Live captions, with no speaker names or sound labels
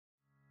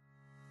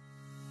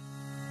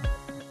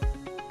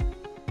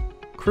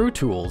QREW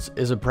Tools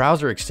is a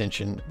browser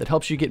extension that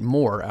helps you get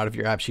more out of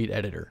your AppSheet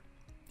editor.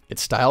 It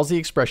styles the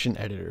expression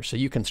editor so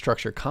you can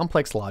structure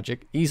complex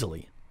logic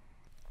easily.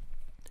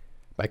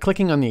 By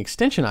clicking on the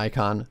extension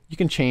icon, you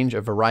can change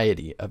a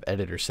variety of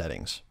editor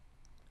settings.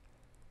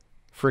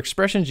 For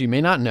expressions you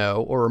may not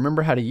know or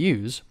remember how to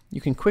use,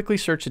 you can quickly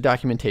search the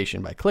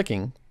documentation by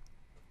clicking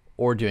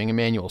or doing a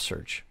manual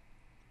search.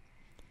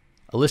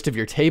 A list of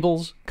your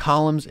tables,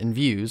 columns, and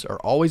views are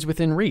always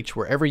within reach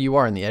wherever you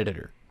are in the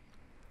editor.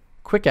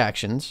 Quick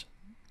actions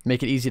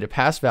make it easy to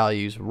pass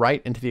values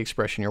right into the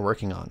expression you're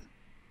working on.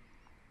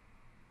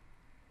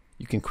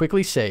 You can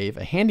quickly save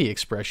a handy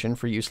expression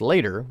for use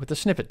later with the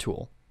Snippet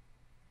tool.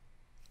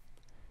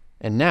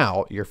 And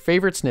now, your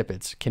favorite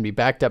snippets can be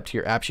backed up to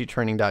your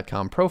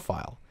AppSheetTraining.com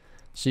profile,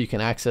 so you can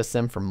access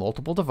them from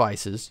multiple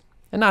devices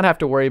and not have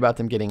to worry about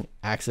them getting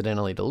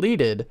accidentally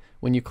deleted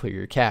when you clear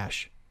your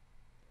cache.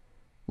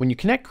 When you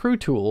connect QREW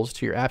Tools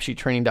to your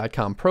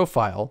AppSheetTraining.com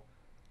profile,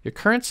 your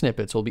current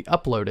snippets will be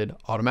uploaded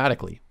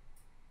automatically.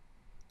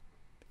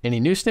 Any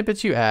new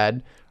snippets you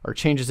add or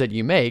changes that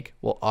you make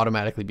will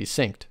automatically be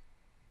synced.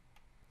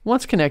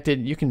 Once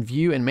connected, you can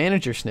view and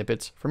manage your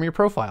snippets from your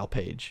profile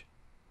page.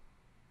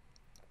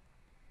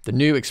 The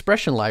new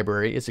expression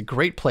library is a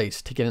great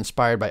place to get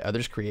inspired by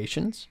others'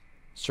 creations,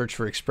 search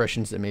for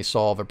expressions that may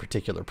solve a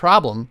particular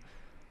problem,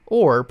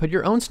 or put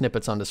your own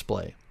snippets on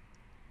display.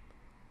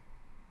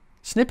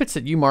 Snippets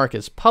that you mark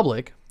as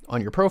public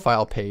on your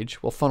profile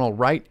page will funnel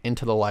right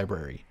into the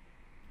library.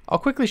 I'll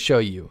quickly show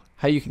you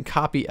how you can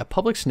copy a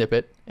public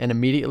snippet and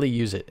immediately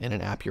use it in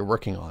an app you're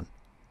working on.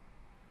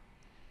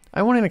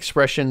 I want an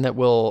expression that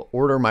will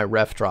order my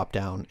ref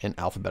dropdown in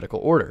alphabetical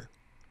order.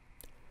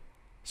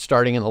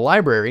 Starting in the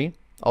library,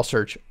 I'll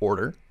search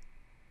order.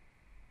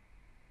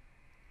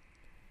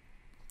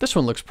 This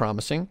one looks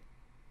promising.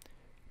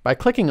 By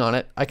clicking on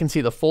it, I can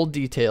see the full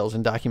details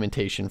and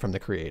documentation from the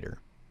creator.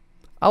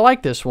 I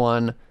like this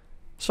one,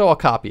 so I'll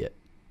copy it.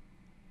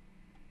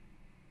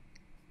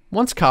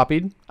 Once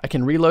copied, I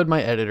can reload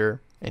my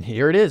editor, and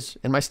here it is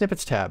in my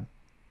Snippets tab.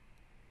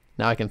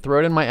 Now I can throw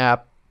it in my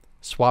app,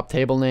 swap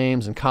table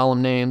names and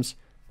column names,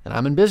 and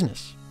I'm in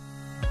business.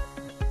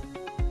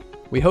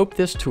 We hope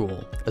this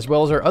tool, as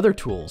well as our other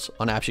tools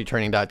on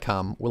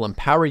AppSheetTraining.com, will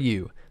empower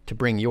you to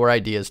bring your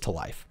ideas to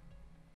life.